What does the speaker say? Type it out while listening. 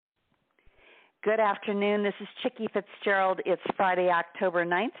Good afternoon. This is Chickie Fitzgerald. It's Friday, October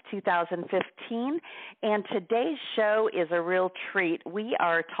 9th, 2015, and today's show is a real treat. We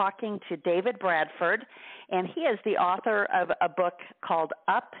are talking to David Bradford, and he is the author of a book called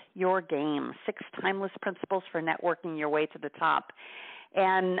Up Your Game, 6 Timeless Principles for Networking Your Way to the Top.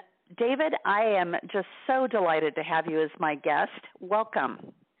 And David, I am just so delighted to have you as my guest. Welcome.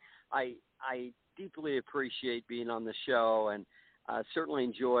 I deeply appreciate being on the show, and certainly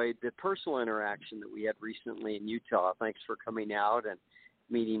enjoyed the personal interaction that we had recently in Utah. Thanks for coming out and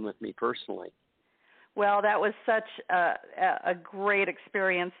meeting with me personally. Well, that was such a great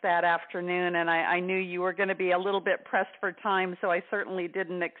experience that afternoon, and I knew you were going to be a little bit pressed for time, so I certainly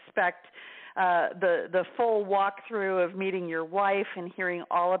didn't expect the full walkthrough of meeting your wife and hearing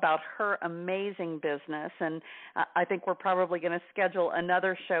all about her amazing business. And I think we're probably going to schedule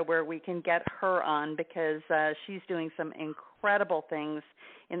another show where we can get her on because she's doing some incredible things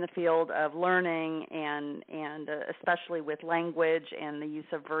in the field of learning and especially with language and the use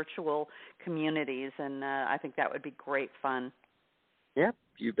of virtual communities. And I think that would be great fun. Yeah,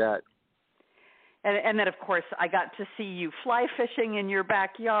 you bet. And then, of course, I got to see you fly fishing in your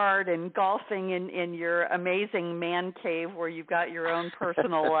backyard and golfing in your amazing man cave where you've got your own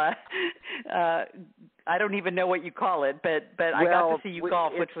personal, I don't even know what you call it, but I got to see you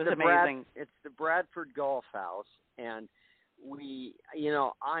golf, which was amazing. It's the Bradford Golf House, and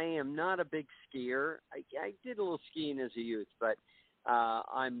I am not a big skier. I did a little skiing as a youth, but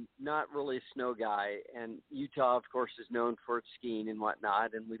I'm not really a snow guy, and Utah, of course, is known for its skiing and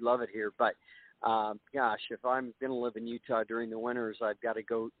whatnot, and we love it here, but gosh, if I'm going to live in Utah during the winters, I've got to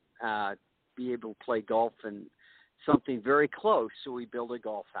go be able to play golf in something very close. So we build a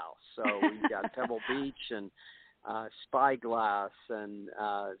golf house. So we've got Pebble Beach and Spyglass and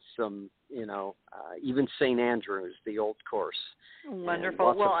some, even St. Andrews, the old course.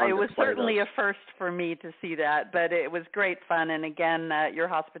 Wonderful. Well, it was certainly a first for me to see that, but it was great fun. And again, your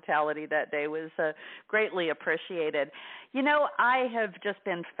hospitality that day was greatly appreciated. I have just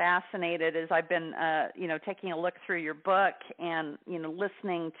been fascinated as I've been, taking a look through your book and,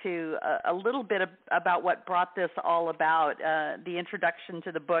 listening to a little bit about what brought this all about. The introduction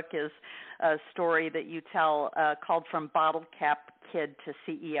to the book is a story that you tell called From Bottle Cap Kid to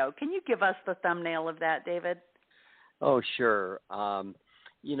CEO. Can you give us the thumbnail of that, David? Oh, sure.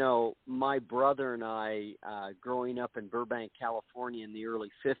 My brother and I, growing up in Burbank, California in the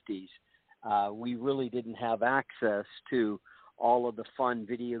early 50s, we really didn't have access to all of the fun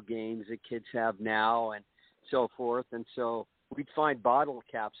video games that kids have now and so forth. And so we'd find bottle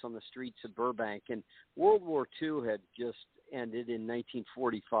caps on the streets of Burbank. And World War II had just ended in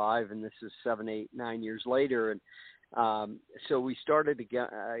 1945, and this is 7, 8, 9 years later. And so we started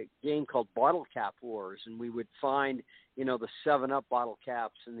a game called Bottle Cap Wars, and we would find, the 7-Up bottle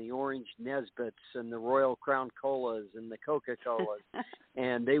caps and the Orange Nesbits and the Royal Crown Colas and the Coca-Colas,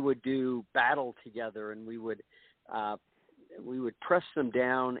 and they would do battle together, and we would press them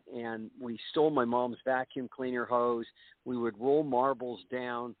down, and we stole my mom's vacuum cleaner hose. We would roll marbles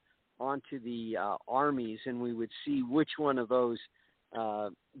down onto the armies, and we would see which one of those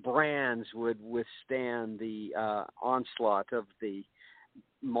brands would withstand the onslaught of the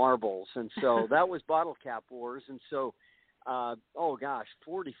marbles. And so that was Bottle Cap Wars. And so,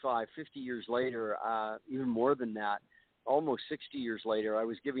 45, 50 years later, even more than that, almost 60 years later, I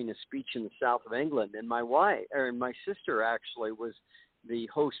was giving a speech in the south of England, and my sister actually was the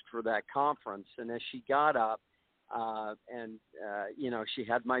host for that conference. And as she got up, she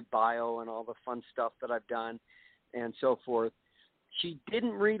had my bio and all the fun stuff that I've done and so forth. She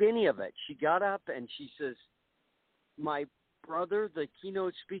didn't read any of it. She got up and she says, my brother, the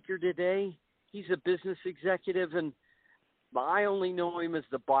keynote speaker today, he's a business executive, and I only know him as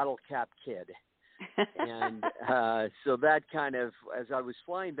the Bottle Cap Kid. And so that kind of, as I was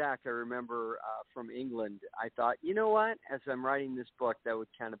flying back, I remember from England, I thought, you know what, as I'm writing this book, that would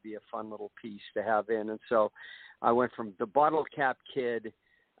kind of be a fun little piece to have in. And so I went from the Bottle Cap Kid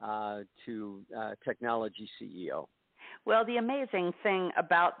to technology CEO. Well, the amazing thing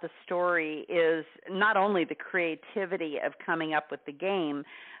about the story is not only the creativity of coming up with the game,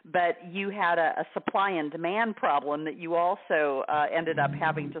 but you had a supply and demand problem that you also ended up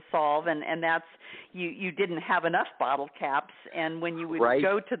having to solve, and that's you didn't have enough bottle caps, and when you would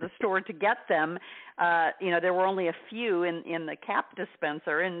go to the store to get them, there were only a few in the cap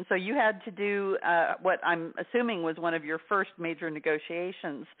dispenser, and so you had to do what I'm assuming was one of your first major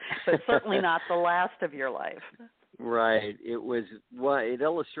negotiations, but certainly not the last of your life. Right. It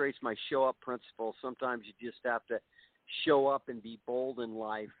illustrates my show up principle. Sometimes you just have to show up and be bold in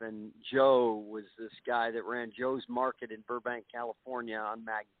life. And Joe was this guy that ran Joe's Market in Burbank, California on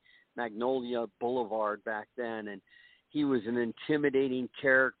Magnolia Boulevard back then, and he was an intimidating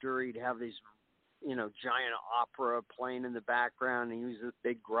character. He'd have these, giant opera playing in the background, and he was this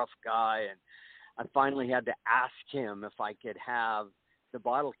big gruff guy. And I finally had to ask him if I could have the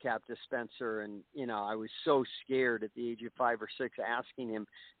bottle cap dispenser, and I was so scared at the age of 5 or 6 asking him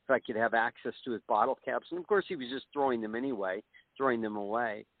if I could have access to his bottle caps, and of course he was just throwing them away.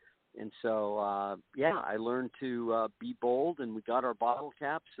 And so I learned to be bold, and we got our bottle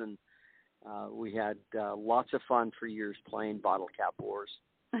caps, and we had lots of fun for years playing bottle cap wars.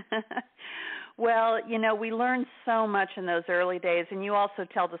 Well, we learned so much in those early days, and you also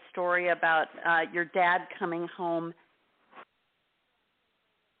tell the story about your dad coming home.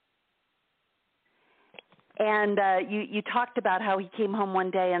 And you talked about how he came home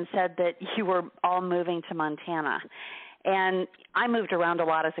one day and said that you were all moving to Montana. And I moved around a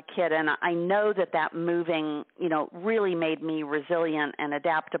lot as a kid, and I know that moving, really made me resilient and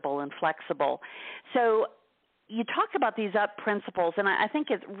adaptable and flexible. So you talk about these UP principles, and I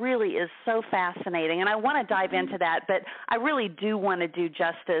think it really is so fascinating, and I want to dive into that, but I really do want to do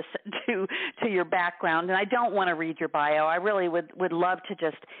justice to your background, and I don't want to read your bio. I really would love to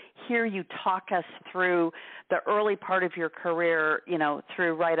just hear you talk us through the early part of your career,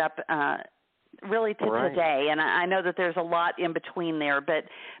 through right up really to today. And I know that there's a lot in between there, but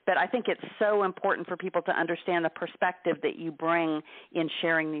I think it's so important for people to understand the perspective that you bring in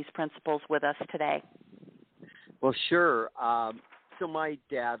sharing these principles with us today. Well, sure. So my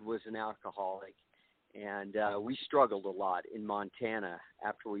dad was an alcoholic, and we struggled a lot in Montana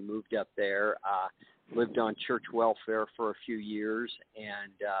after we moved up there. Lived on church welfare for a few years,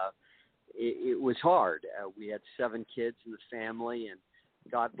 and it was hard. We had 7 kids in the family, and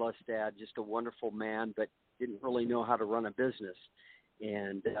God bless Dad, just a wonderful man, but didn't really know how to run a business.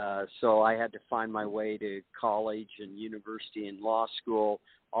 And so I had to find my way to college and university and law school,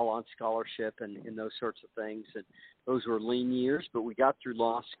 all on scholarship and those sorts of things. And those were lean years, but we got through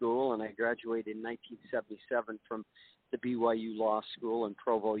law school, and I graduated in 1977 from the BYU Law School in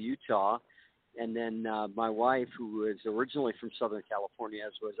Provo, Utah. And then my wife, who was originally from Southern California,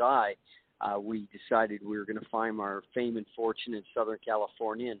 as was I, we decided we were going to find our fame and fortune in Southern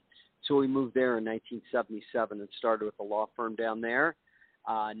California. And so we moved there in 1977 and started with a law firm down there.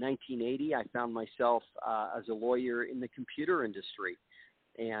 1980, I found myself as a lawyer in the computer industry.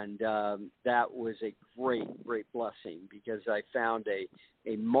 And that was a great, great blessing because I found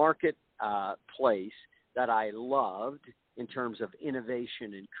a market place that I loved in terms of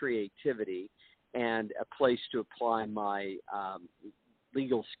innovation and creativity, and a place to apply my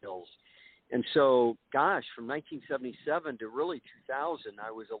legal skills. And so, gosh, from 1977 to really 2000,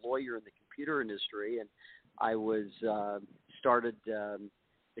 I was a lawyer in the computer industry, and I was started the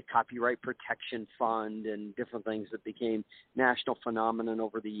Copyright Protection Fund and different things that became national phenomenon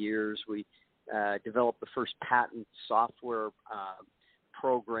over the years. We developed the first patent software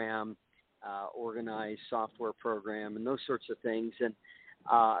program, organized software program, and those sorts of things. And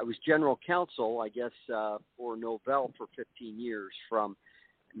I was general counsel, I guess, for Novell for 15 years, from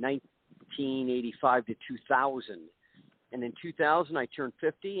 1985 to 2000. And in 2000, I turned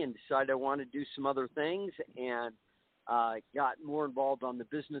 50 and decided I wanted to do some other things, and got more involved on the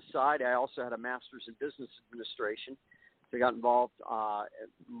business side. I also had a master's in business administration, so I got involved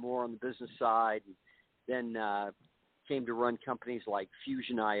more on the business side. And then came to run companies like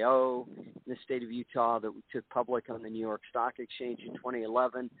Fusion.io in the state of Utah that we took public on the New York Stock Exchange in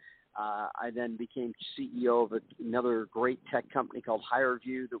 2011. I then became CEO of another great tech company called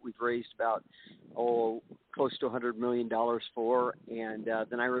HireVue that we've raised about, close to $100 million for. And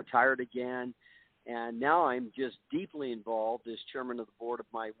then I retired again. And now I'm just deeply involved as chairman of the board of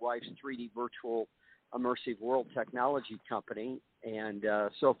my wife's 3D virtual immersive world technology company and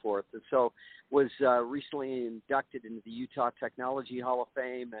so forth. And so was recently inducted into the Utah Technology Hall of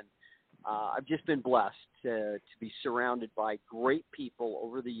Fame. And I've just been blessed to be surrounded by great people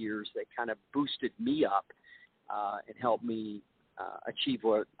over the years that kind of boosted me up and helped me achieve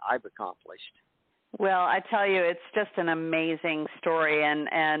what I've accomplished. Well, I tell you, it's just an amazing story, and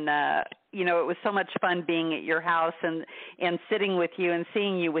it was so much fun being at your house and sitting with you and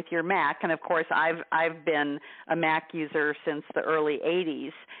seeing you with your Mac. And of course, I've been a Mac user since the early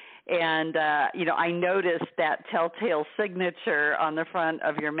 80s. And, I noticed that telltale signature on the front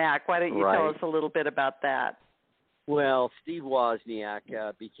of your Mac. Why don't you tell us a little bit about that? Well, Steve Wozniak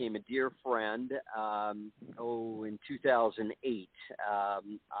became a dear friend, in 2008.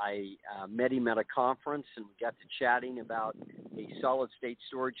 I met him at a conference, and we got to chatting about a solid-state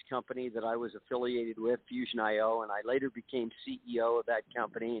storage company that I was affiliated with, Fusion.io, and I later became CEO of that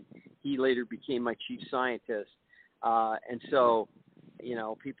company, and he later became my chief scientist. And so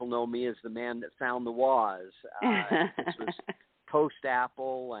people know me as the man that found the Woz. This was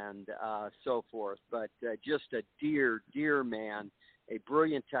post-Apple and so forth, but just a dear, dear man, a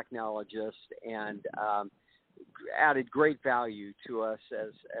brilliant technologist, and added great value to us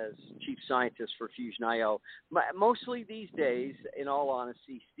as chief scientist for Fusion IO. Mostly these days, in all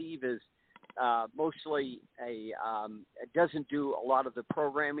honesty, Steve is mostly doesn't do a lot of the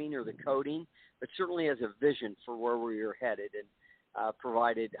programming or the coding, but certainly has a vision for where we are headed, and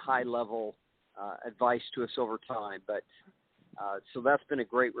provided high-level advice to us over time. But so that's been a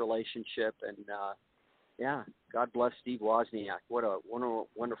great relationship, and God bless Steve Wozniak. What a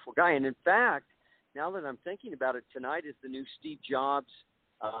wonderful guy. And in fact, now that I'm thinking about it, tonight is the new Steve Jobs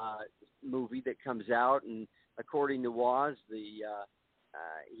movie that comes out, and according to Woz,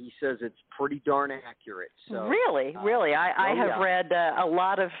 he says it's pretty darn accurate. So, really, I have read a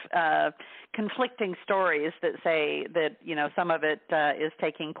lot of conflicting stories that say that some of it is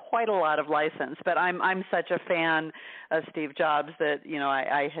taking quite a lot of license. But I'm such a fan of Steve Jobs that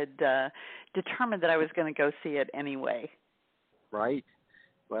I had determined that I was going to go see it anyway. Right.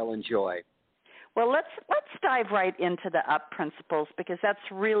 Well, enjoy. Well, let's dive right into the UP principles, because that's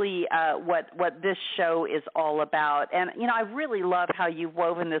really what this show is all about. And I really love how you've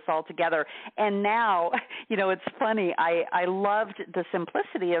woven this all together. And now, it's funny. I loved the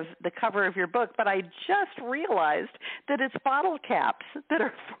simplicity of the cover of your book, but I just realized that it's bottle caps that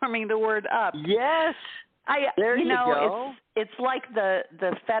are forming the word UP. Yes. There you go. It's like the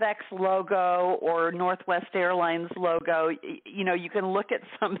FedEx logo or Northwest Airlines logo. You can look at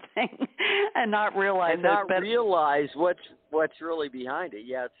something and not realize realize what's really behind it.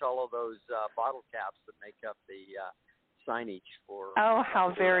 Yeah, it's all of those bottle caps that make up the signage for. Oh,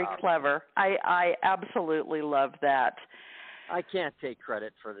 how very clever! I absolutely love that. I can't take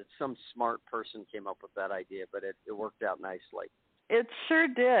credit for it. Some smart person came up with that idea, but it worked out nicely. It sure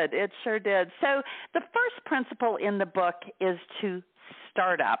did. So the first principle in the book is to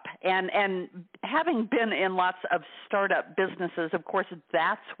start up. And having been in lots of startup businesses, of course,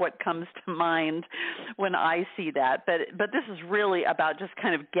 that's what comes to mind when I see that. But this is really about just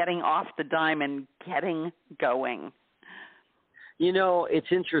kind of getting off the dime and getting going.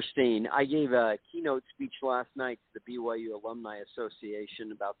 It's interesting. I gave a keynote speech last night to the BYU Alumni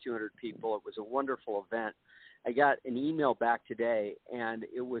Association, about 200 people. It was a wonderful event. I got an email back today, and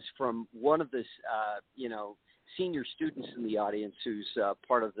it was from one of the, senior students in the audience who's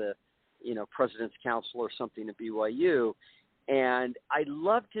part of the, President's Council or something at BYU. And I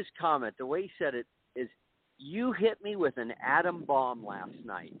loved his comment. The way he said it is, "You hit me with an atom bomb last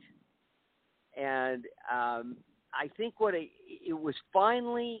night." And I think it was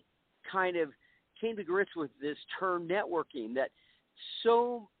finally kind of came to grips with this term networking that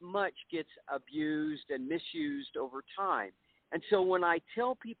so much gets abused and misused over time. And so when I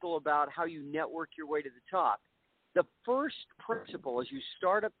tell people about how you network your way to the top, the first principle as you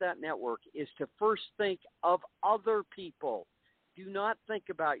start up that network is to first think of other people. Do not think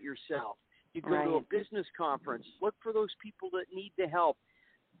about yourself. You go to a business conference, look for those people that need the help.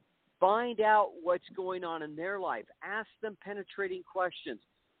 Find out what's going on in their life. Ask them penetrating questions.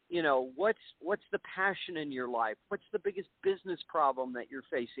 What's the passion in your life? What's the biggest business problem that you're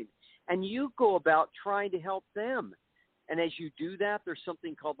facing? And you go about trying to help them. And as you do that, there's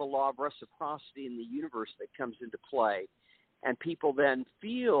something called the law of reciprocity in the universe that comes into play. And people then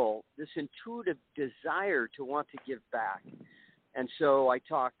feel this intuitive desire to want to give back. And so I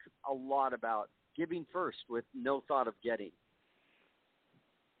talk a lot about giving first with no thought of getting.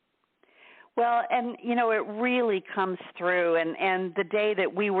 Well, and, it really comes through. And the day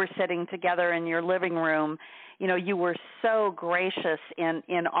that we were sitting together in your living room, you were so gracious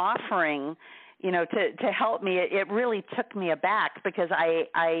in offering, to help me. It really took me aback because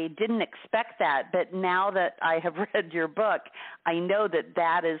I didn't expect that. But now that I have read your book, I know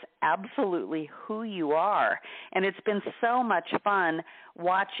that is absolutely who you are. And it's been so much fun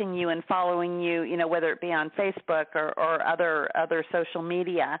watching you and following you, whether it be on Facebook or other social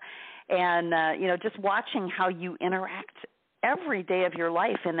media. And, just watching how you interact every day of your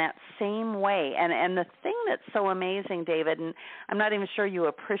life in that same way. And the thing that's so amazing, David, and I'm not even sure you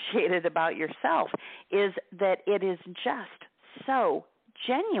appreciate it about yourself, is that it is just so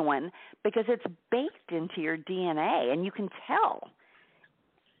genuine because it's baked into your DNA, and you can tell.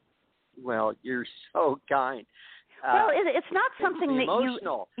 Well, you're so kind. Well, it's not something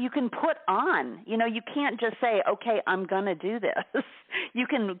that you can put on. You can't just say, okay, I'm going to do this. You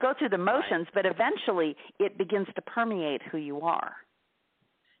can go through the motions, but eventually it begins to permeate who you are.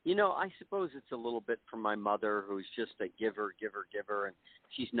 I suppose it's a little bit from my mother, who's just a giver, and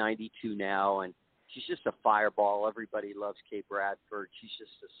she's 92 now, and she's just a fireball. Everybody loves Kay Bradford. She's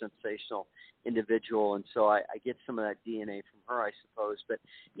just a sensational individual, and so I get some of that DNA from her, I suppose. But,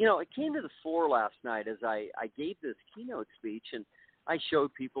 it came to the fore last night as I gave this keynote speech, and I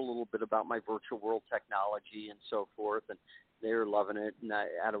showed people a little bit about my virtual world technology and so forth, and they were loving it. And I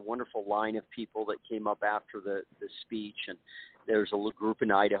had a wonderful line of people that came up after the speech, and there was a little group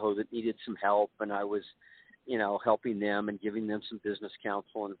in Idaho that needed some help, and I was helping them and giving them some business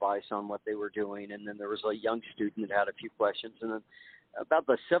counsel and advice on what they were doing. And then there was a young student that had a few questions. And then about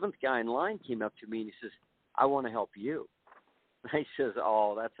the seventh guy in line came up to me and he says, I want to help you. I says,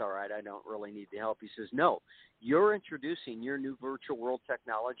 oh, that's all right. I don't really need the help. He says, no, you're introducing your new virtual world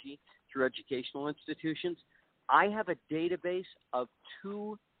technology through educational institutions. I have a database of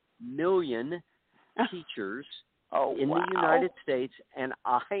 2 million teachers in the United States, and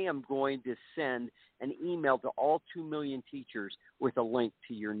I am going to send an email to all 2 million teachers with a link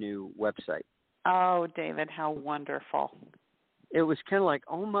to your new website. Oh, David, how wonderful. It was kind of like,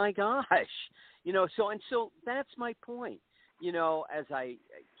 oh my gosh, so that's my point. As I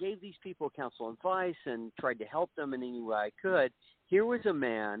gave these people counsel and advice and tried to help them in any way I could, here was a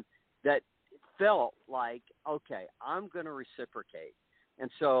man that felt like, okay, I'm going to reciprocate. And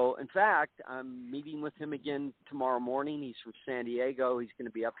so, in fact, I'm meeting with him again tomorrow morning. He's from San Diego. He's going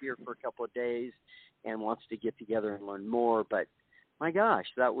to be up here for a couple of days and wants to get together and learn more. But, my gosh,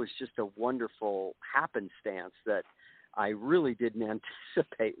 that was just a wonderful happenstance that I really didn't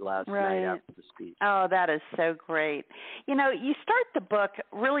anticipate last night after the speech. Oh, that is so great. You start the book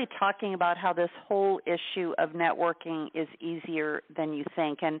really talking about how this whole issue of networking is easier than you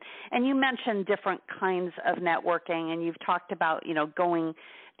think. And you mentioned different kinds of networking, and you've talked about, going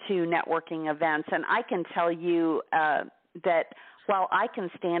to networking events. And I can tell you that while I can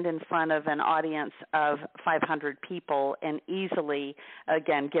stand in front of an audience of 500 people and easily,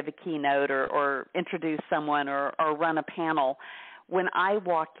 again, give a keynote or introduce someone or run a panel, when I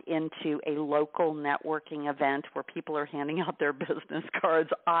walk into a local networking event where people are handing out their business cards,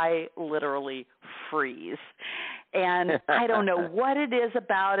 I literally freeze. And I don't know what it is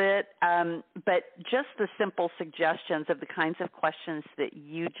about it, but just the simple suggestions of the kinds of questions that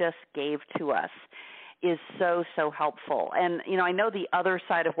you just gave to us is so, so helpful. And, I know the other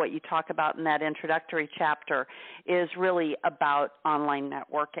side of what you talk about in that introductory chapter is really about online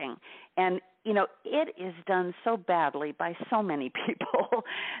networking. And, it is done so badly by so many people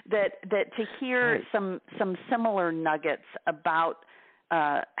that to hear some similar nuggets about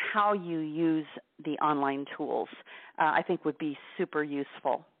how you use the online tools, I think would be super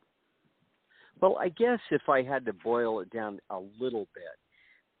useful. Well, I guess if I had to boil it down a little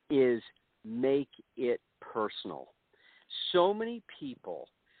bit is make it personal. So many people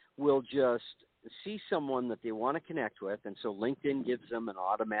will just see someone that they want to connect with, and so LinkedIn gives them an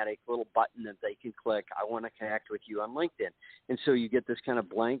automatic little button that they can click, I want to connect with you on LinkedIn. And so you get this kind of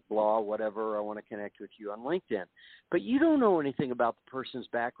blank, blah, whatever, I want to connect with you on LinkedIn. But you don't know anything about the person's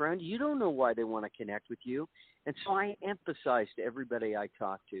background. You don't know why they want to connect with you. And so I emphasize to everybody I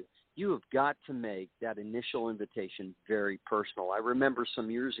talk to, you have got to make that initial invitation very personal. I remember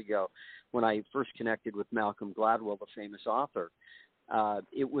some years ago when I first connected with Malcolm Gladwell, the famous author.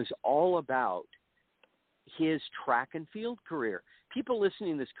 It was all about his track and field career. People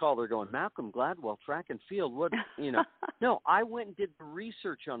listening to this call, they're going, Malcolm Gladwell, track and field, what, No, I went and did the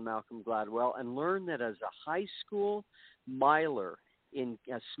research on Malcolm Gladwell and learned that as a high school miler in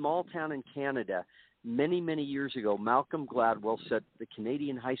a small town in Canada, many, many years ago, Malcolm Gladwell set the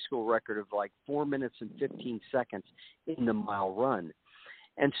Canadian high school record of like 4 minutes and 15 seconds in the mile run.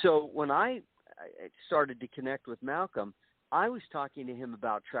 And so when I started to connect with Malcolm, I was talking to him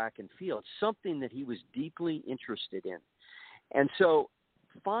about track and field, something that he was deeply interested in. And so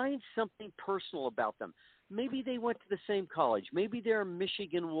find something personal about them. Maybe they went to the same college. Maybe they're a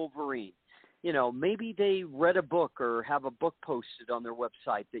Michigan Wolverine. Maybe they read a book or have a book posted on their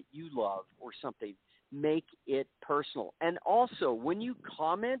website that you love or something. Make it personal. And also, when you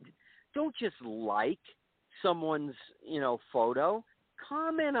comment, don't just like someone's, photo.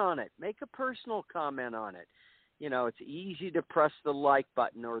 Comment on it. Make a personal comment on it. It's easy to press the like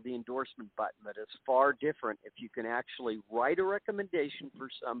button or the endorsement button, but it's far different if you can actually write a recommendation for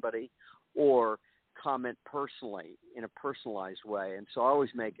somebody or comment personally in a personalized way. And so I always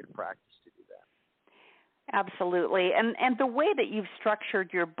make it a practice to do that. Absolutely. And the way that you've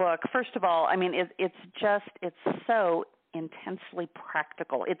structured your book, first of all, I mean, it's so intensely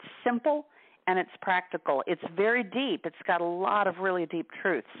practical. It's simple and it's practical. It's very deep. It's got a lot of really deep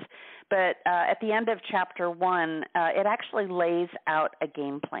truths. But at the end of chapter 1, it actually lays out a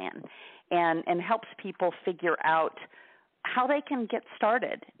game plan and helps people figure out how they can get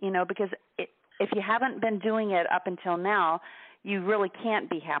started, because if you haven't been doing it up until now, you really can't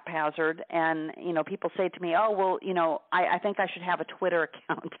be haphazard. And, people say to me, oh, well, I think I should have a Twitter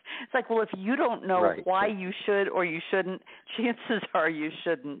account. It's like, well, if you don't know Right. why you should or you shouldn't, chances are you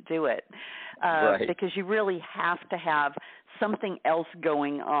shouldn't do it. Right. Because you really have to have something else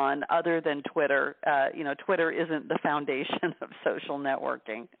going on other than Twitter. Twitter isn't the foundation of social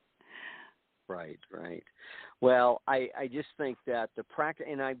networking. Right, right. Well, I just think that the practice,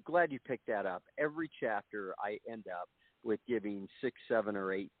 and I'm glad you picked that up. Every chapter I end up with giving 6, 7,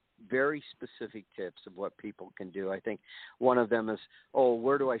 or 8 very specific tips of what people can do. I think one of them is,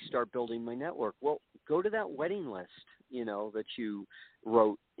 where do I start building my network? Well, go to that wedding list, that you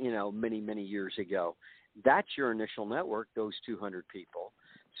wrote, many, many years ago. That's your initial network, those 200 people.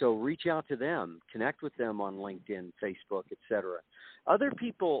 So reach out to them, connect with them on LinkedIn, Facebook, etc. Other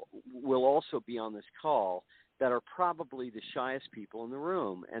people will also be on this call that are probably the shyest people in the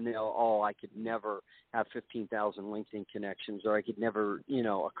room, and they'll, I could never have 15,000 LinkedIn connections, or I could never,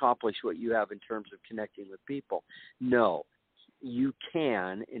 accomplish what you have in terms of connecting with people. No, you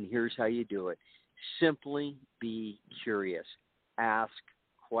can, and here's how you do it. Simply be curious. Ask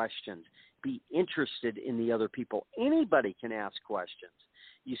questions. Be interested in the other people. Anybody can ask questions.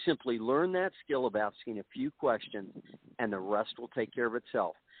 You simply learn that skill of asking a few questions, and the rest will take care of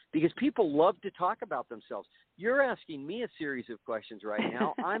itself. Because people love to talk about themselves. You're asking me a series of questions right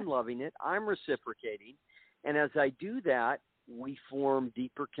now. I'm loving it. I'm reciprocating. And as I do that, we form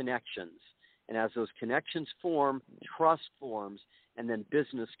deeper connections. And as those connections form, trust forms, and then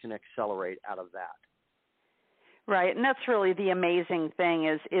business can accelerate out of that. Right, and that's really the amazing thing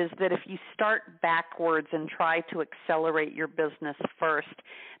is that if you start backwards and try to accelerate your business first,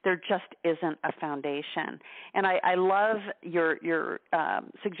 there just isn't a foundation. And I love your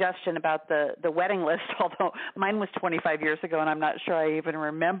suggestion about the wedding list, although mine was 25 years ago, and I'm not sure I even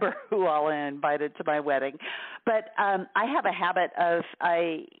remember who all I invited to my wedding. But I have a habit of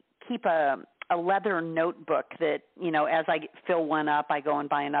I keep a leather notebook that, as I fill one up, I go and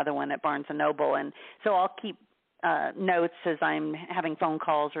buy another one at Barnes & Noble. And so I'll keep notes as I'm having phone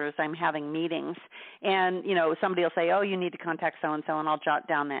calls or as I'm having meetings. And, somebody will say, oh, you need to contact so-and-so, and I'll jot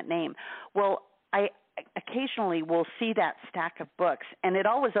down that name. Well, I occasionally will see that stack of books, and it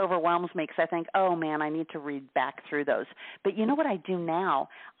always overwhelms me because I think, oh, man, I need to read back through those. But you know what I do now?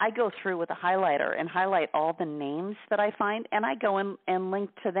 I go through with a highlighter and highlight all the names that I find, and I go and link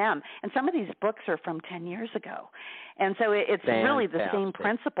to them. And some of these books are from 10 years ago. And so it's really the same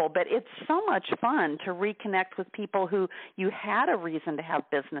principle, but it's so much fun to reconnect with people who you had a reason to have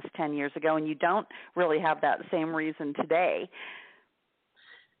business 10 years ago, and you don't really have that same reason today.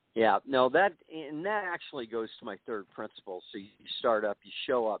 Yeah, no, that actually goes to my third principle. So you start up, you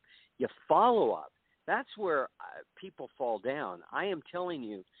show up, you follow up. That's where people fall down. I am telling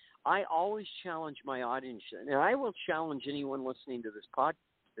you, I always challenge my audience, and I will challenge anyone listening to this podcast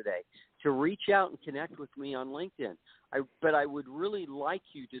today to reach out and connect with me on LinkedIn. But I would really like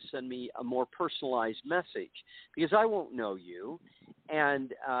you to send me a more personalized message because I won't know you,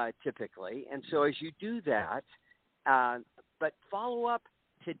 and typically. And so as you do that, but follow up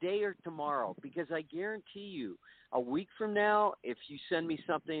today or tomorrow, because I guarantee you a week from now, if you send me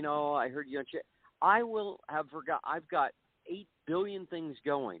something, I heard you on chat, I will have forgot. I've got 8 billion things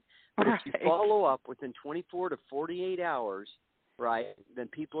going. But if you follow up within 24 to 48 hours, right, then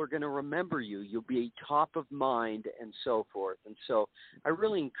people are going to remember you. You'll be top of mind and so forth. And so I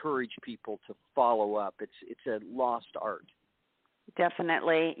really encourage people to follow up. It's a lost art.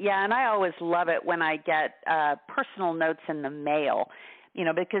 Definitely. Yeah, and I always love it when I get personal notes in the mail,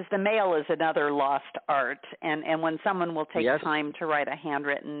 because the mail is another lost art. And when someone will take time to write a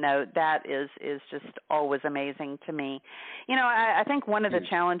handwritten note, that is just always amazing to me. I think one of the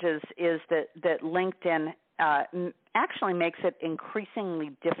challenges is that LinkedIn actually makes it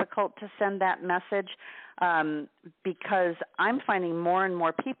increasingly difficult to send that message because I'm finding more and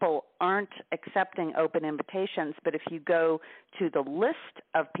more people aren't accepting open invitations. But if you go to the list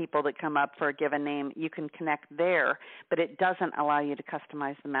of people that come up for a given name, you can connect there, but it doesn't allow you to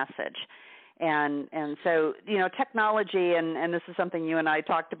customize the message. And so, technology, and this is something you and I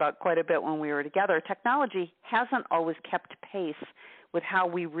talked about quite a bit when we were together, technology hasn't always kept pace with how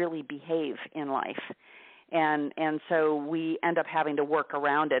we really behave in life. And so we end up having to work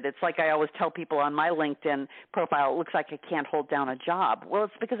around it. It's like I always tell people on my LinkedIn profile, it looks like I can't hold down a job. Well,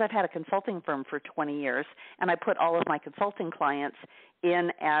 it's because I've had a consulting firm for 20 years, and I put all of my consulting clients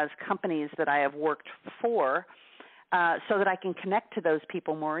in as companies that I have worked for so that I can connect to those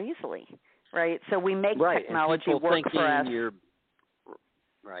people more easily, right? So we make technology work for us.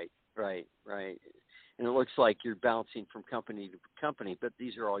 Right. and it looks like you're bouncing from company to company, but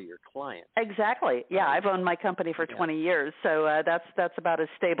these are all your clients. Exactly. Yeah, Right? I've owned my company for 20 years, so that's about as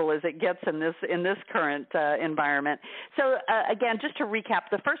stable as it gets in this current environment. So again, just to recap,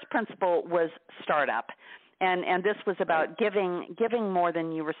 the first principle was startup. And this was about giving more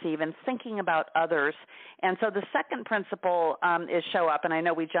than you receive and thinking about others. And so the second principle is show up, and I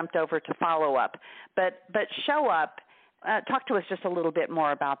know we jumped over to follow up, but show up. Talk to us just a little bit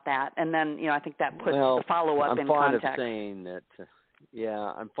more about that, and then I think that puts the follow up in context.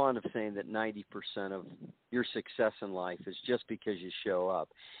 I'm fond of saying that 90% of your success in life is just because you show up.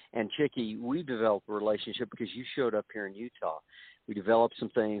 And Chicky, we developed a relationship because you showed up here in Utah. We developed some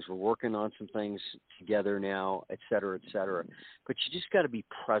things. We're working on some things together now, et cetera, et cetera. But you just got to be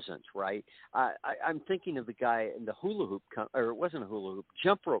present, right? I'm thinking of the guy in the hula hoop, or it wasn't a hula hoop,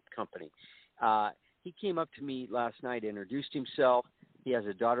 jump rope company. He came up to me last night, introduced himself. He has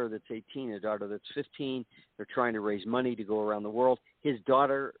a daughter that's 18, a daughter that's 15. They're trying to raise money to go around the world. His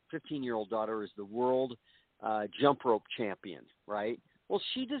daughter, 15-year-old daughter, is the world jump rope champion, right? Well,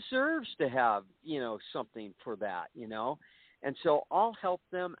 she deserves to have, something for that, And so I'll help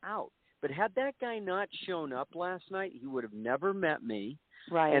them out. But had that guy not shown up last night, he would have never met me.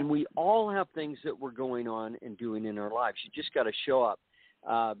 Right. And we all have things that we're going on and doing in our lives. You just got to show up.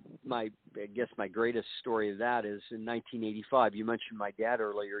 I guess my greatest story of that is in 1985. You mentioned my dad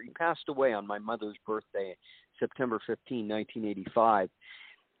earlier. He passed away on my mother's birthday, September 15, 1985.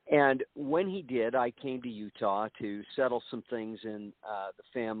 And when he did, I came to Utah to settle some things in the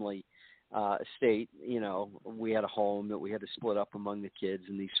family estate. We had a home that we had to split up among the kids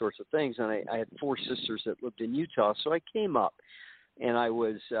and these sorts of things. And I had 4 sisters that lived in Utah, so I came up. And I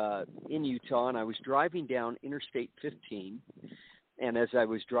was in Utah, and I was driving down Interstate 15. And as I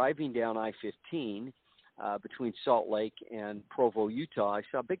was driving down I-15 between Salt Lake and Provo, Utah, I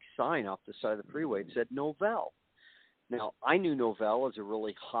saw a big sign off the side of the freeway that said Novell. Now, I knew Novell as a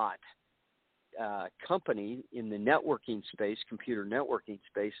really hot company in the networking space, computer networking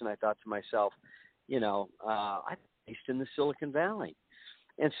space, and I thought to myself, I'm based in the Silicon Valley.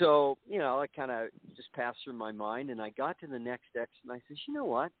 And so, I kind of just passed through my mind, and I got to the next exit, and I said, you know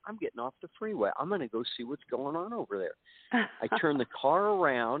what? I'm getting off the freeway. I'm going to go see what's going on over there. I turned the car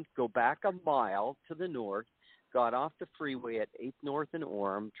around, go back a mile to the north, got off the freeway at 8th North and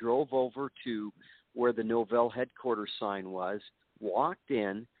Orem, drove over to where the Novell headquarters sign was, walked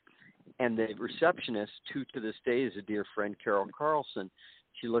in, and the receptionist, who to this day is a dear friend, Carol Carlson,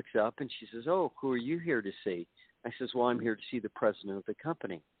 she looks up and she says, oh, who are you here to see? I says, well, I'm here to see the president of the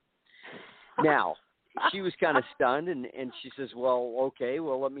company. Now, she was kind of stunned, and she says, well, okay,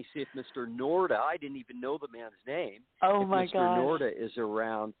 well, let me see if Mr. Norda, I didn't even know the man's name. Oh, my Mr. gosh. Norda is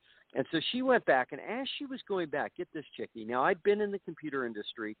around. And so she went back, and as she was going back, get this, Chicky. Now, I'd been in the computer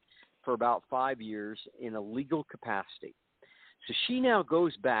industry for about 5 years in a legal capacity. So she now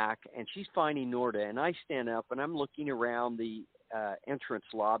goes back, and she's finding Norda, and I stand up, and I'm looking around the entrance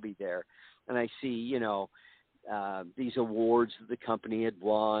lobby there, and I see, these awards that the company had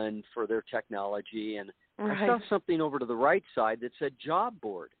won for their technology, and I saw something over to the right side that said job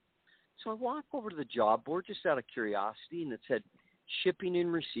board. So I walk over to the job board just out of curiosity, and it said shipping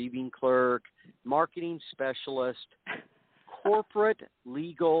and receiving clerk, marketing specialist, corporate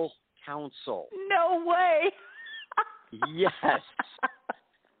legal counsel. No way. Yes.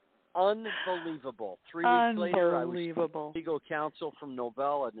 Unbelievable. 3 weeks later, I was legal counsel from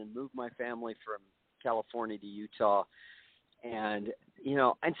Novell, and then moved my family from California to Utah. And,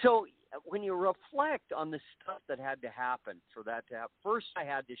 and so when you reflect on the stuff that had to happen for that to happen, first I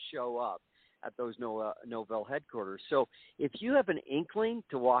had to show up at those Novell headquarters. So if you have an inkling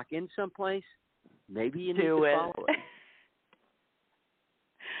to walk in someplace, maybe you need to follow it.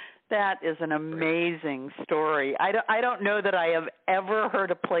 That is an amazing story. I don't know that I have ever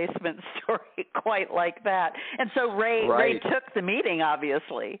heard a placement story quite like that. And so Ray took the meeting,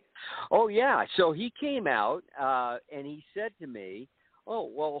 obviously. Oh, yeah. So he came out and he said to me,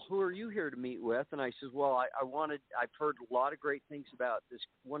 oh, well, who are you here to meet with? And I said, well, I've heard a lot of great things about this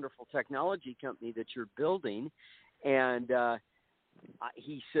wonderful technology company that you're building. And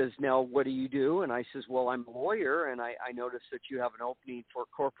he says, now, what do you do? And I says, well, I'm a lawyer, and I noticed that you have an opening for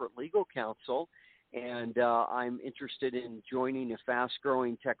corporate legal counsel, and I'm interested in joining a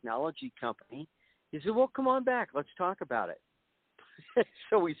fast-growing technology company. He said, well, come on back. Let's talk about it.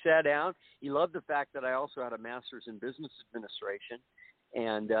 So we sat down. He loved the fact that I also had a master's in business administration,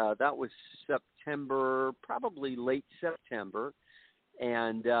 and that was September, probably late September.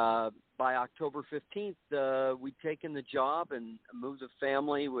 And by October 15th, we'd taken the job and moved the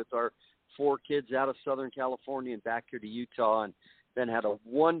family with our 4 kids out of Southern California and back here to Utah. And then had a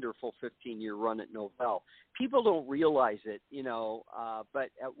wonderful 15-year run at Novell. People don't realize it, but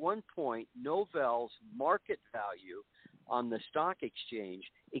at one point, Novell's market value on the stock exchange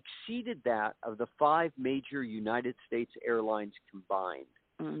exceeded that of the 5 major United States airlines combined.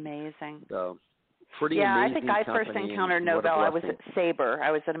 Amazing. So pretty yeah, amazing. I think I first encountered Novell. I was at Sabre.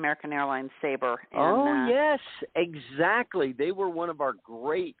 I was at American Airlines Sabre. And, yes, exactly. They were one of our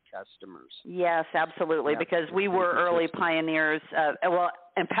great customers. Yes, absolutely, because we were early pioneers.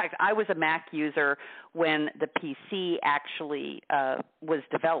 In fact, I was a Mac user when the PC actually was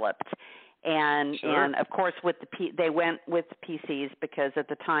developed. And of course, they went with PCs because at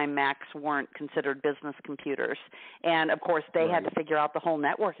the time Macs weren't considered business computers, and of course they had to figure out the whole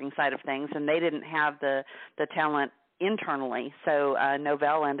networking side of things, and they didn't have the talent internally. So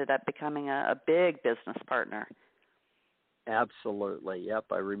Novell ended up becoming a big business partner. Absolutely, yep.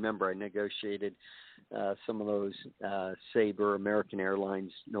 I remember I negotiated some of those Sabre, American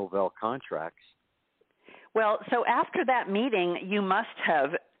Airlines, Novell contracts. Well, so after that meeting, you must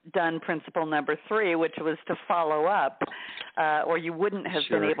have done principle number 3, which was to follow up, or you wouldn't have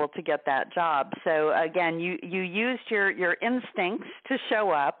been able to get that job. So again, you used your instincts to show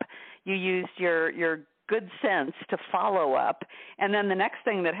up, you used your good sense to follow up, and then the next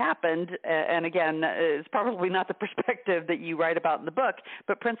thing that happened, and again, is probably not the perspective that you write about in the book,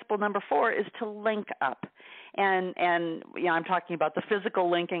 but principle number 4 is to link up. And I'm talking about the physical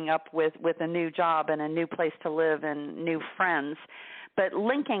linking up with a new job and a new place to live and new friends. But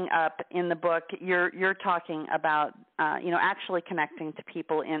linking up in the book, you're talking about actually connecting to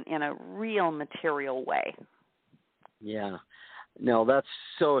people in a real material way. Yeah, no, that's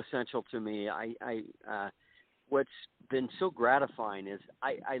so essential to me. What's been so gratifying is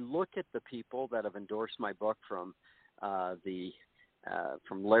I look at the people that have endorsed my book from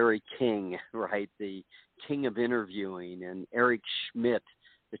Larry King, right, the king of interviewing, and Eric Schmidt,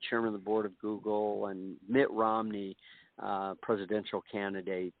 the chairman of the board of Google, and Mitt Romney, presidential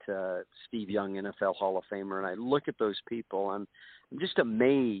candidate, Steve Young, NFL Hall of Famer, and I look at those people, and I'm just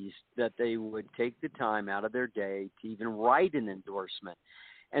amazed that they would take the time out of their day to even write an endorsement.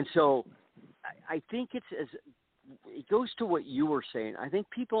 And so I think it goes to what you were saying. I think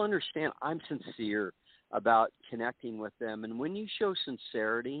people understand I'm sincere about connecting with them, and when you show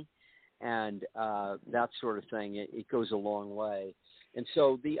sincerity and that sort of thing, it goes a long way. And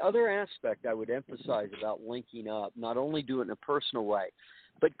so the other aspect I would emphasize about linking up, not only do it in a personal way,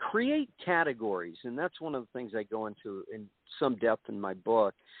 but create categories. And that's one of the things I go into in some depth in my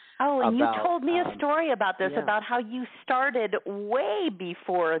book. Oh, and you told me a story about this, about how you started way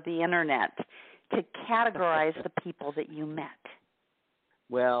before the Internet to categorize the people that you met.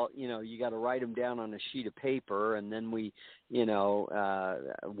 Well, you got to write them down on a sheet of paper, and then we,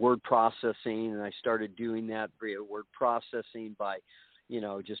 word processing, and I started doing that via word processing by,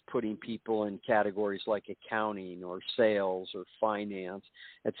 just putting people in categories like accounting or sales or finance,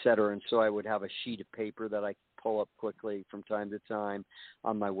 et cetera. And so I would have a sheet of paper that I could pull up quickly from time to time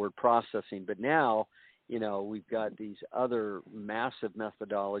on my word processing. But now, we've got these other massive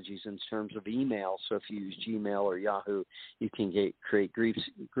methodologies in terms of email. So if you use Gmail or Yahoo, you can create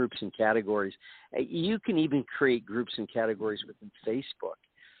groups and categories. You can even create groups and categories within Facebook.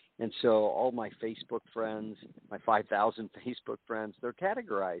 And so all my Facebook friends, my 5,000 Facebook friends, they're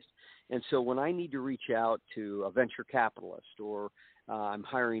categorized. And so when I need to reach out to a venture capitalist, or I'm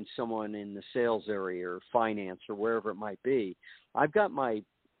hiring someone in the sales area or finance or wherever it might be, I've got my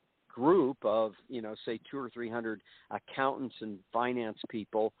group of, say 200 or 300 accountants and finance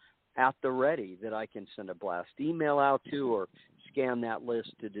people at the ready that I can send a blast email out to, or scan that list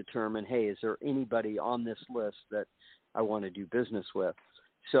to determine, hey, is there anybody on this list that I want to do business with?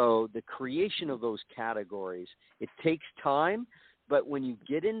 So the creation of those categories, it takes time, but when you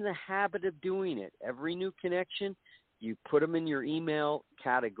get in the habit of doing it, every new connection, you put them in your email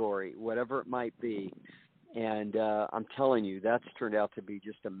category, whatever it might be. And I'm telling you, that's turned out to be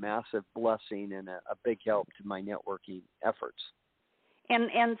just a massive blessing and a big help to my networking efforts.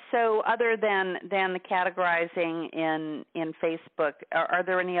 And so other than the categorizing in Facebook, are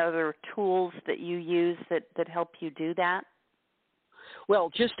there any other tools that you use that help you do that?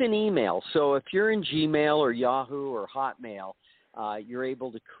 Well, just an email. So if you're in Gmail or Yahoo or Hotmail, you're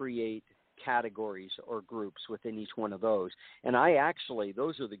able to create categories or groups within each one of those. And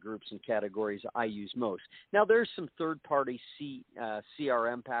those are the groups and categories I use most. Now, there's some third-party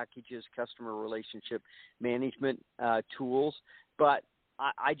CRM packages, customer relationship management tools, but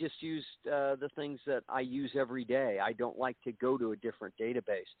I just use the things that I use every day. I don't like to go to a different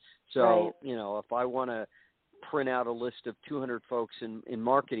database. So, if I want to print out a list of 200 folks in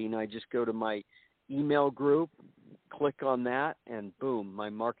marketing, I just go to my email group, click on that, and boom, my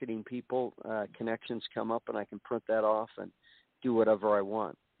marketing people connections come up, and I can print that off and do whatever I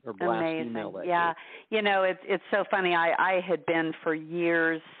want. Or blast email that Yeah. group. You know, it's so funny. I had been for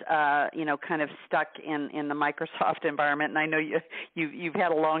years, kind of stuck in the Microsoft environment, and I know you've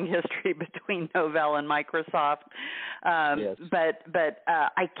had a long history between Novell and Microsoft. Yes. But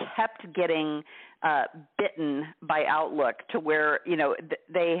I kept getting bitten by Outlook to where,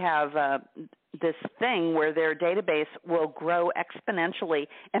 they have this thing where their database will grow exponentially,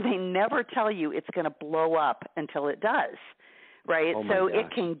 and they never tell you it's going to blow up until it does. Right. Oh so gosh.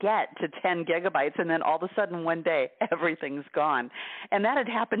 it can get to 10 gigabytes, and then all of a sudden one day everything's gone. And that had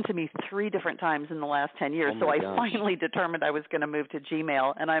happened to me 3 different times in the last 10 years. So I finally determined I was going to move to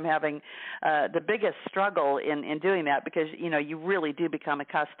Gmail, and I'm having the biggest struggle in doing that because, you really do become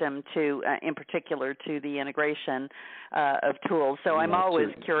accustomed to, in particular, to the integration of tools. So I'm always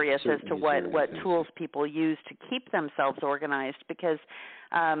curious as to what tools people use to keep themselves organized because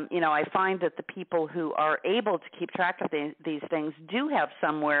I find that the people who are able to keep track of these things do have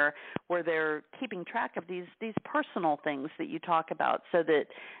somewhere where they're keeping track of these personal things that you talk about so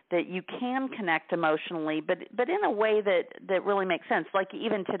that you can connect emotionally, but in a way that really makes sense. Like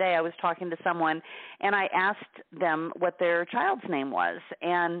even today I was talking to someone and I asked them what their child's name was,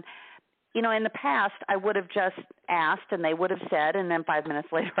 and in the past, I would have just asked and they would have said, and then 5 minutes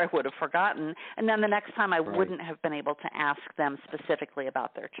later I would have forgotten. And then the next time I wouldn't have been able to ask them specifically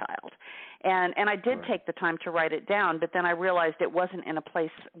about their child. And I did take the time to write it down, but then I realized it wasn't in a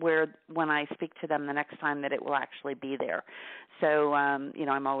place where when I speak to them the next time that it will actually be there. So,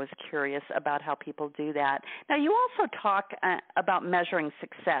 I'm always curious about how people do that. Now, you also talk about measuring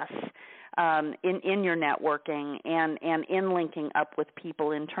success in your networking and in linking up with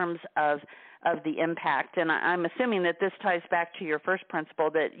people in terms of the impact. And I'm assuming that this ties back to your first principle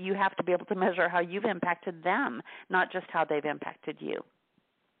that you have to be able to measure how you've impacted them, not just how they've impacted you.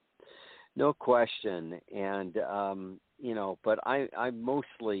 No question. And, but I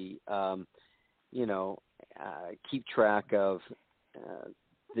mostly, keep track of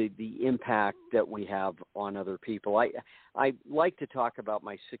the impact that we have on other people. I like to talk about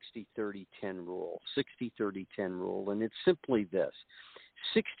my 60-30-10 rule, and it's simply this.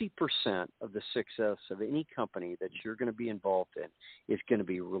 60% of the success of any company that you're going to be involved in is going to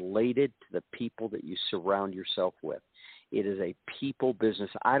be related to the people that you surround yourself with. It is a people business.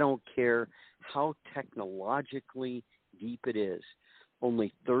 I don't care how technologically deep it is.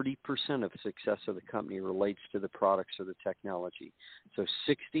 Only 30% of success of the company relates to the products or the technology. So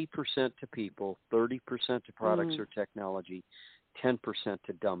 60% to people, 30% to products or technology, 10%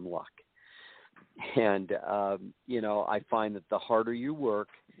 to dumb luck. And, I find that the harder you work,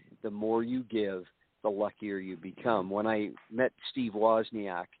 the more you give, the luckier you become. When I met Steve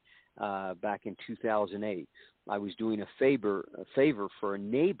Wozniak back in 2008, I was doing a favor for a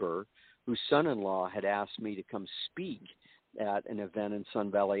neighbor whose son-in-law had asked me to come speak at an event in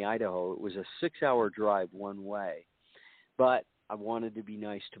Sun Valley, Idaho. It was a 6-hour drive one way, but I wanted to be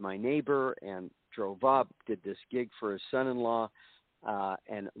nice to my neighbor and drove up, did this gig for his son-in-law,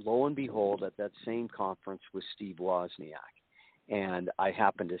 and lo and behold, at that same conference was Steve Wozniak. And I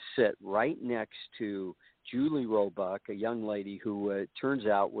happened to sit right next to Julie Roebuck, a young lady who it turns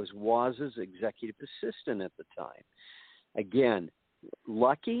out was Woz's executive assistant at the time. Again,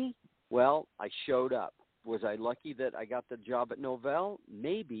 lucky? Well, I showed up. Was I lucky that I got the job at Novell?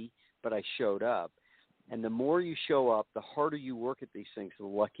 Maybe, but I showed up. And the more you show up, the harder you work at these things, the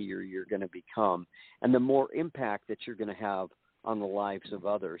luckier you're going to become, and the more impact that you're going to have on the lives of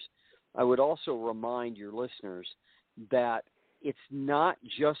others. I would also remind your listeners that it's not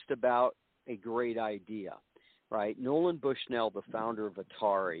just about a great idea, right? Nolan Bushnell, the founder of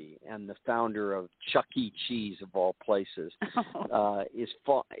Atari and the founder of Chuck E. Cheese, of all places,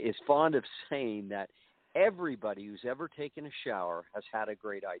 is fond of saying that everybody who's ever taken a shower has had a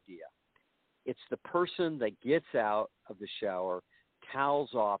great idea. It's the person that gets out of the shower,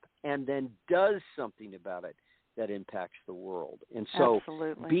 towels off, and then does something about it that impacts the world. And so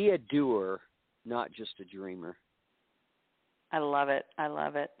be a doer, not just a dreamer. I love it.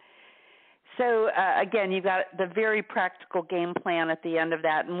 So, again, you've got the very practical game plan at the end of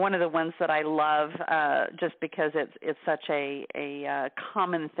that, and one of the ones that I love just because it's such a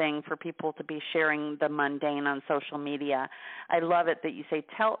common thing for people to be sharing the mundane on social media. I love it that you say,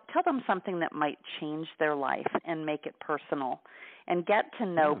 tell them something that might change their life and make it personal, and get to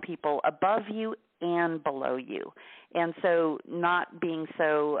know people above you and below you. And so not being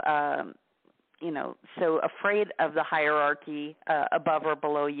so so afraid of the hierarchy above or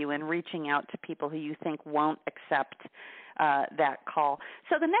below you, and reaching out to people who you think won't accept that call.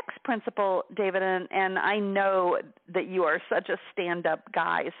 So the next principle, David, and I know that you are such a stand-up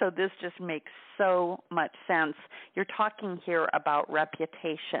guy, so this just makes so much sense. You're talking here about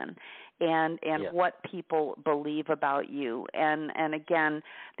reputation and what people believe about you. And again,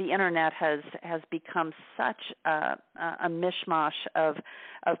 the internet has become such a mishmash of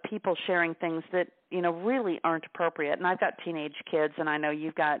people sharing things that, really aren't appropriate. And I've got teenage kids, and I know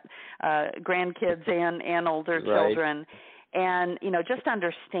you've got grandkids and older children. And, just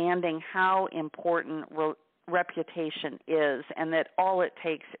understanding how important reputation is, and that all it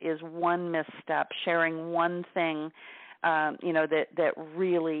takes is one misstep, sharing one thing, that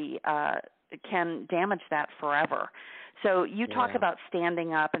really can damage that forever. So you talk about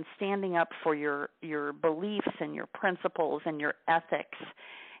standing up for your beliefs and your principles and your ethics.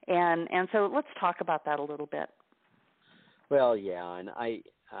 And so let's talk about that a little bit. Well, and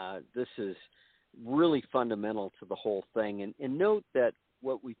this is really fundamental to the whole thing. And note that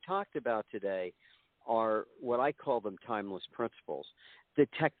what we talked about today are what I call them timeless principles. The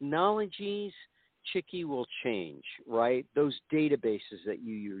technologies, Chicky, will change, right? Those databases that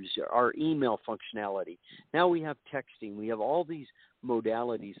you use, our email functionality. Now we have texting. We have all these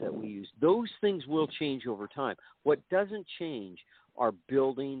modalities that we use. Those things will change over time. What doesn't change are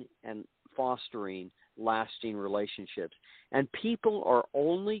building and fostering lasting relationships. And people are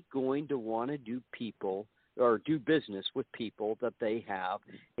only going to want to do business with people that they have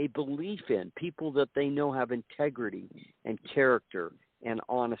a belief in, people that they know have integrity and character and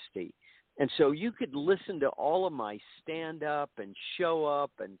honesty. And so you could listen to all of my stand up and show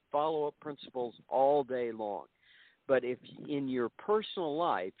up and follow up principles all day long. But if in your personal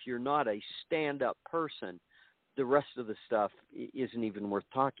life you're not a stand up person, the rest of the stuff isn't even worth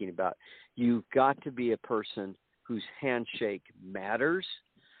talking about. You've got to be a person whose handshake matters.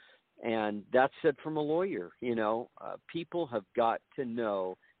 And that's said from a lawyer. People have got to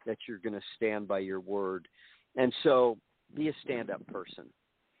know that you're going to stand by your word. And so be a stand-up person.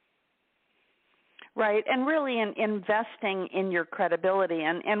 Right, and really investing in your credibility.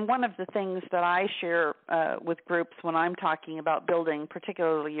 And one of the things that I share with groups when I'm talking about building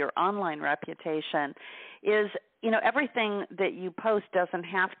particularly your online reputation is, everything that you post doesn't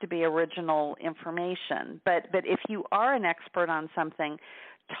have to be original information. But if you are an expert on something,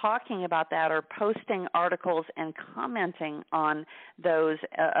 talking about that or posting articles and commenting on those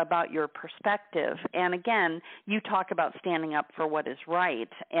about your perspective. And again, you talk about standing up for what is right.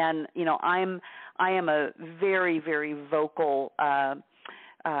 And, I am a very, very vocal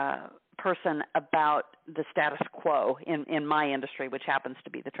person about the status quo in my industry, which happens to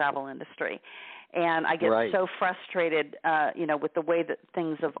be the travel industry. And I get so frustrated, with the way that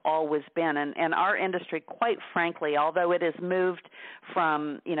things have always been. And our industry, quite frankly, although it has moved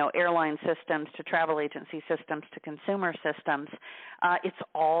from, airline systems to travel agency systems to consumer systems, it's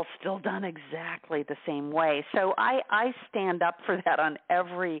all still done exactly the same way. So I stand up for that on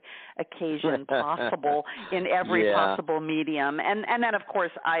every occasion possible, in every possible medium. And then, of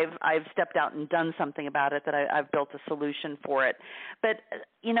course, I've stepped out and done something about it, that I've built a solution for it. But,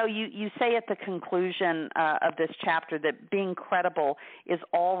 you say at the conclusion of this chapter that being credible is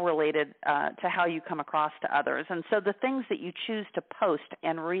all related to how you come across to others. And so the things that you choose to post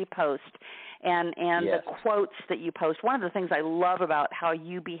and repost and the quotes that you post, one of the things I love about how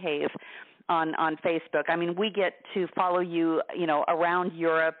you behave on Facebook. I mean, we get to follow you, around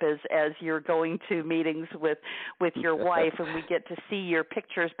Europe as you're going to meetings with your wife, and we get to see your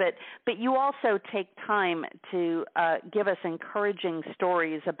pictures. But you also take time to give us encouraging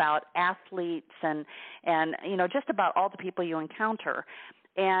stories about athletes and just about all the people you encounter.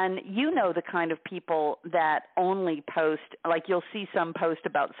 And the kind of people that only post, like you'll see some post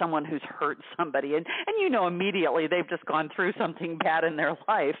about someone who's hurt somebody, and immediately they've just gone through something bad in their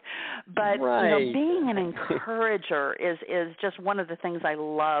life. But being an encourager is just one of the things I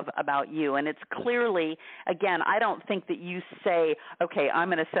love about you. And it's clearly, again, I don't think that you say, okay, I'm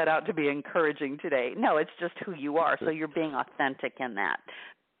going to set out to be encouraging today. No, it's just who you are. So you're being authentic in that.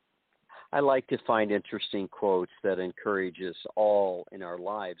 I like to find interesting quotes that encourage us all in our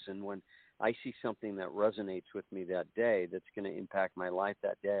lives. And when I see something that resonates with me that day, that's going to impact my life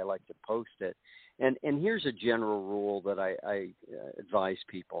that day, I like to post it. And here's a general rule that I advise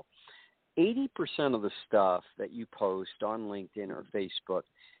people. 80% of the stuff that you post on LinkedIn or Facebook,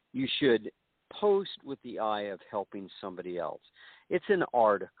 you should post with the eye of helping somebody else. It's an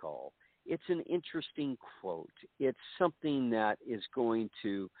article. It's an interesting quote. It's something that is going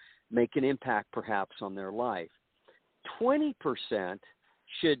to make an impact perhaps on their life. 20%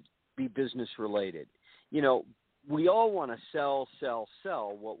 should be business related. We all want to sell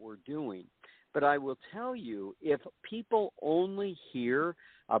what we're doing, But I will tell you, if people only hear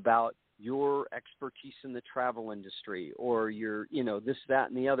about your expertise in the travel industry, or your, this, that,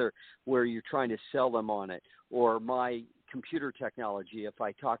 and the other, where you're trying to sell them on it, or my computer technology, if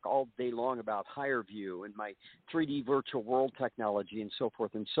I talk all day long about HireVue and my 3D virtual world technology and so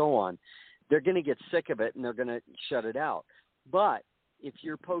forth and so on, they're going to get sick of it and they're going to shut it out. But if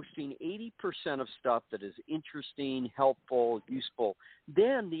you're posting 80% of stuff that is interesting, helpful, useful,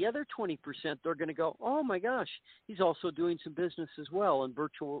 then the other 20%, they're going to go, oh my gosh, he's also doing some business as well in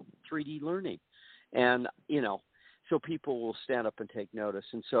virtual 3D learning. And, so people will stand up and take notice.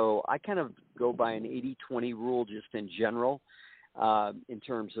 And so I kind of go by an 80-20 rule just in general in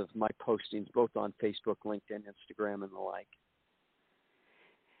terms of my postings, both on Facebook, LinkedIn, Instagram, and the like.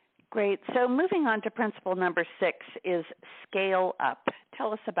 Great. So moving on to principle number 6 is scale up.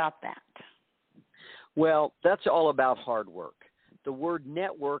 Tell us about that. Well, that's all about hard work. The word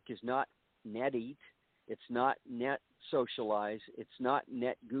network is not net eat. It's not net socialize. It's not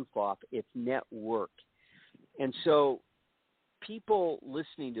net goof off. It's network. And so people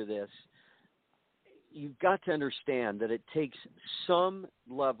listening to this, you've got to understand that it takes some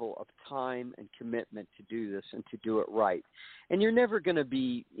level of time and commitment to do this and to do it right. And you're never going to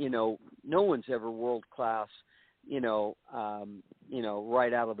be, no one's ever world class,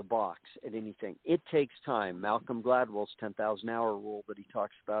 right out of the box at anything. It takes time. Malcolm Gladwell's 10,000 hour rule that he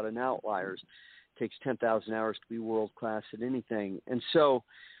talks about in Outliers takes 10,000 hours to be world class at anything. And so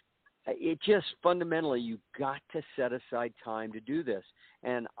it just fundamentally, you've got to set aside time to do this.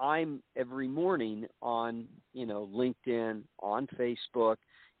 And I'm every morning on, LinkedIn, on Facebook,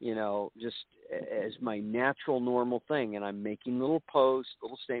 just as my natural, normal thing. And I'm making little posts,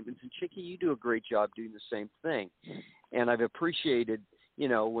 little statements. And Chicky, you do a great job doing the same thing. And I've appreciated,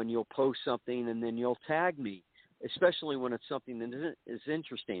 when you'll post something and then you'll tag me, especially when it's something that is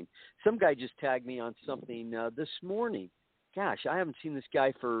interesting. Some guy just tagged me on something this morning. Gosh, I haven't seen this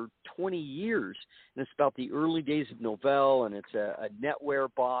guy for 20 years, and it's about the early days of Novell, and it's a NetWare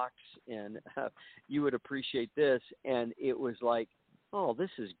box, and you would appreciate this. And it was like, oh, this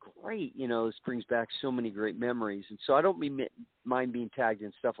is great. This brings back so many great memories. And so I don't mind being tagged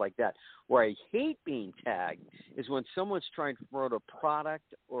and stuff like that. Where I hate being tagged is when someone's trying to promote a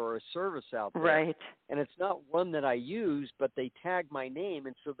product or a service out there. Right. And it's not one that I use, but they tag my name,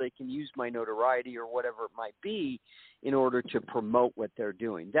 and so they can use my notoriety or whatever it might be in order to promote what they're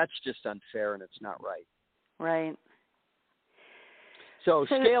doing. That's just unfair, and it's not right. Right. So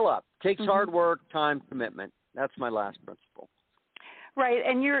scale up. Takes hard work, time, commitment. That's my last principle. Right,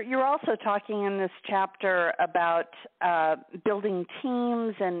 and you're also talking in this chapter about building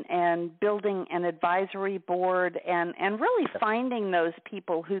teams and building an advisory board and really finding those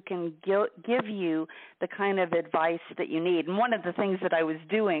people who can give you the kind of advice that you need. And one of the things that I was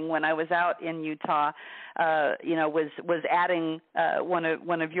doing when I was out in Utah, was adding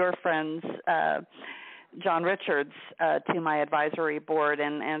one of your friends, John Richards, to my advisory board,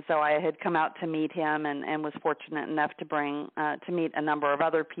 and so I had come out to meet him and was fortunate enough to meet a number of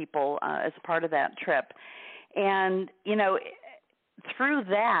other people as part of that trip. And through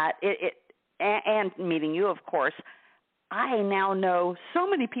that, and meeting you, of course, I now know so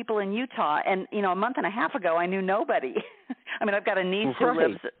many people in Utah, and a month and a half ago I knew nobody. I mean, I've got a niece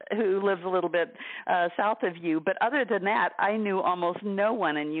who lives a little bit south of you, but other than that, I knew almost no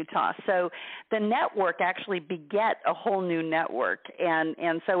one in Utah. So the network actually beget a whole new network,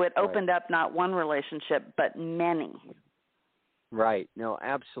 and so it opened up not one relationship but many. Right. No,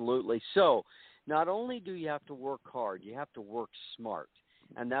 absolutely. So not only do you have to work hard, you have to work smart,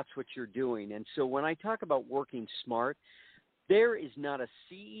 and that's what you're doing. And so when I talk about working smart, there is not a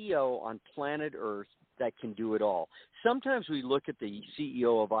CEO on planet Earth that can do it all. Sometimes we look at the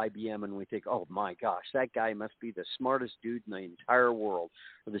CEO of IBM and we think, oh my gosh, that guy must be the smartest dude in the entire world,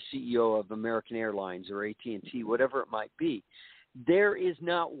 or the CEO of American Airlines or AT&T, whatever it might be. There is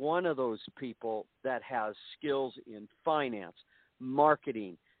not one of those people that has skills in finance,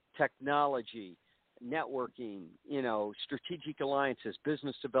 marketing, technology, networking, strategic alliances,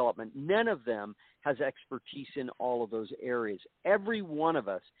 business development. None of them has expertise in all of those areas. Every one of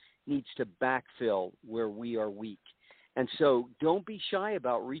us needs to backfill where we are weak. And so don't be shy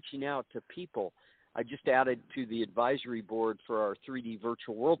about reaching out to people. I just added to the advisory board for our 3D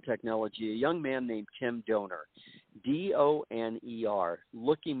virtual world technology a young man named Tim Doner, Doner.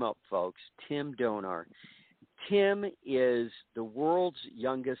 Look him up, folks, Tim Doner. Tim is the world's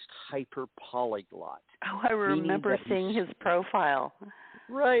youngest hyper polyglot. Oh, I remember seeing his profile.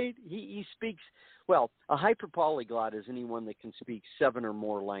 Right. He speaks, well, a hyper polyglot is anyone that can speak 7 or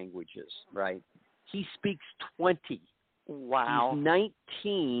more languages, right? He speaks 20. Wow. He's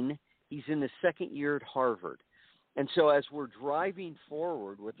 19, He's in his second year at Harvard. And so as we're driving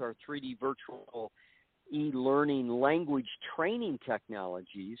forward with our 3D virtual e-learning language training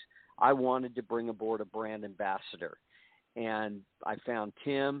technologies, I wanted to bring aboard a brand ambassador. And I found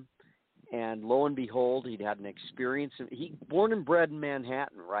Tim, and lo and behold, he'd had an experience. He born and bred in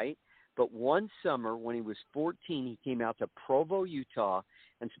Manhattan, right? But one summer when he was 14, he came out to Provo, Utah,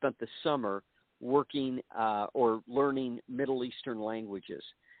 and spent the summer working or learning Middle Eastern languages.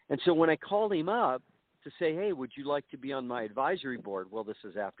 And so when I called him up to say, hey, would you like to be on my advisory board? Well, this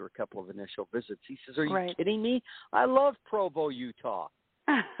is after a couple of initial visits. He says, are you kidding me? I love Provo, Utah.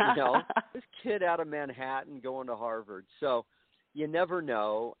 You know, this kid out of Manhattan going to Harvard. So you never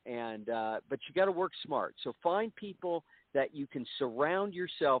know, and but you got to work smart. So find people that you can surround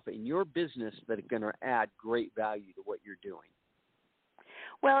yourself in your business that are going to add great value to what you're doing.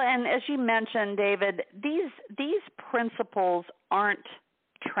 Well, and as you mentioned, David, these principles aren't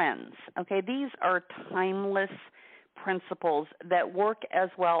trends, okay? These are timeless principles that work as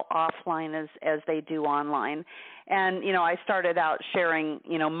well offline as they do online. And, you know, I started out sharing,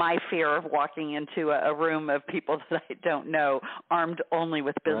 you know, my fear of walking into a room of people that I don't know, armed only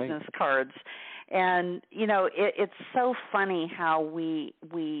with business cards. And, you know, it's so funny how we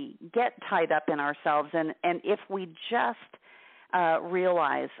get tied up in ourselves. And if we just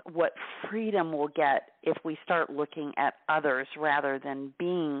realize what freedom we'll get if we start looking at others rather than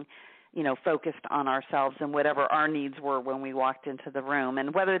being, you know, focused on ourselves and whatever our needs were when we walked into the room.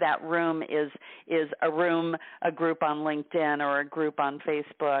 And whether that room is a group on LinkedIn or a group on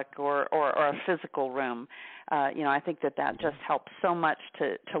Facebook or a physical room, you know, I think that just helps so much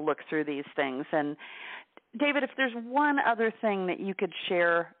to look through these things. And David, if there's one other thing that you could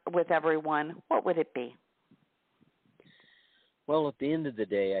share with everyone, what would it be? Well, at the end of the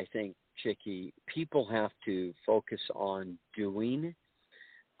day, I think, Chicky, people have to focus on doing.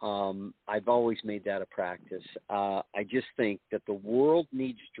 I've always made that a practice. I just think that the world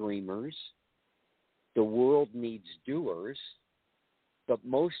needs dreamers, the world needs doers, but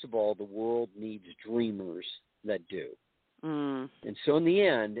most of all, the world needs dreamers that do. And so in the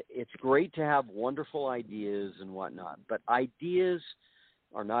end, it's great to have wonderful ideas and whatnot, but ideas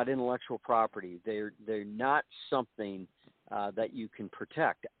are not intellectual property. They're not something that you can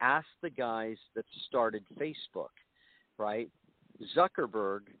protect. Ask the guys that started Facebook, right?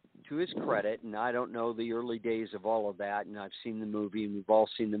 Zuckerberg, to his credit, and I don't know the early days of all of that, and I've seen the movie, and we've all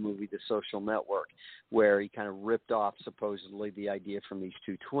seen the movie The Social Network, where he kind of ripped off supposedly the idea from these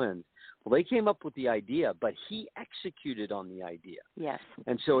two twins. Well, they came up with the idea, but he executed on the idea. Yes.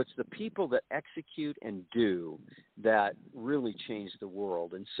 And so it's the people that execute and do that really change the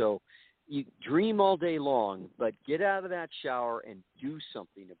world. And so you dream all day long, but get out of that shower and do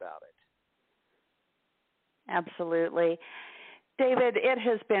something about it. Absolutely. David, it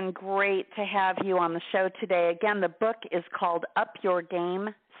has been great to have you on the show today. Again, the book is called Up Your Game,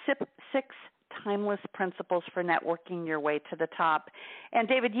 6 Timeless Principles for Networking Your Way to the Top. And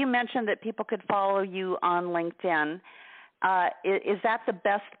David, you mentioned that people could follow you on LinkedIn. Is that the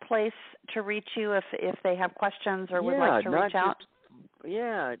best place to reach you if they have questions or would like to reach out?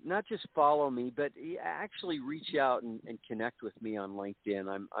 Not just follow me, but actually reach out and connect with me on LinkedIn.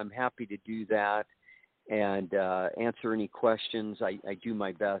 I'm happy to do that and answer any questions. I do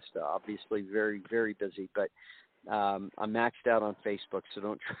my best. Obviously, very, very busy, but I'm maxed out on Facebook, so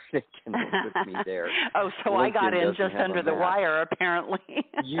don't try to connect with me there. Oh, so LinkedIn I got in just under the wire, apparently.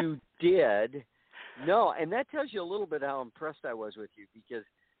 You did. No, and that tells you a little bit how impressed I was with you, because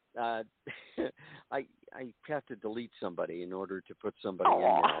I have to delete somebody in order to put somebody in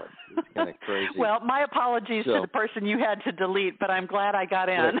now. It's kind of crazy. Well, my apologies to the person you had to delete, but I'm glad I got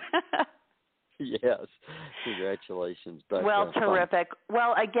in. Yes. Congratulations. But, well, terrific. Fun.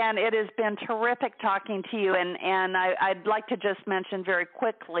 Well, again, it has been terrific talking to you, and I'd like to just mention very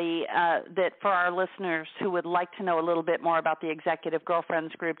quickly that for our listeners who would like to know a little bit more about the Executive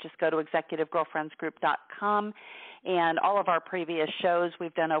Girlfriends Group, just go to executivegirlfriendsgroup.com. And all of our previous shows,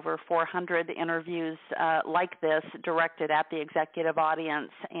 we've done over 400 interviews like this directed at the executive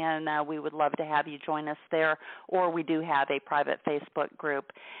audience, and we would love to have you join us there, or we do have a private Facebook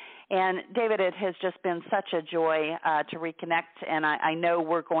group. And David, it has just been such a joy to reconnect, and I know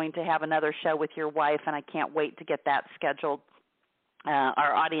we're going to have another show with your wife, and I can't wait to get that scheduled.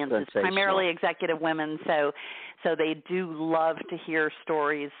 Our audience is primarily executive women, so they do love to hear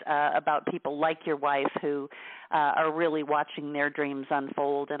stories about people like your wife who are really watching their dreams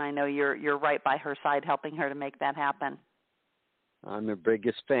unfold, and I know you're right by her side helping her to make that happen. I'm her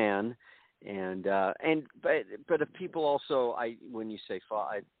biggest fan, but if people also, when you say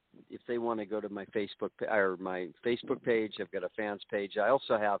if they want to go to my Facebook page, I've got a fans page. I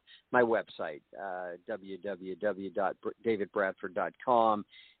also have my website, www.davidbradford.com.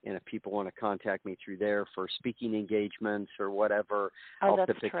 And if people want to contact me through there for speaking engagements or whatever, I'll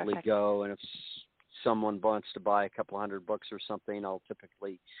typically terrific. go. And if someone wants to buy a couple $100 or something, I'll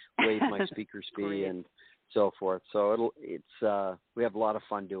typically waive my speaker's fee and so forth. So we have a lot of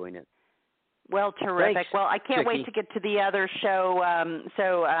fun doing it. Well, terrific. Thanks, well, I can't Chicky. wait to get to the other show,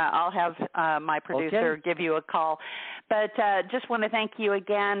 so I'll have my producer give you a call. But just want to thank you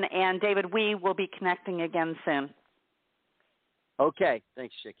again, and David, we will be connecting again soon. Okay.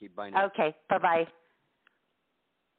 Thanks, Chicky. Bye now. Okay. Bye-bye.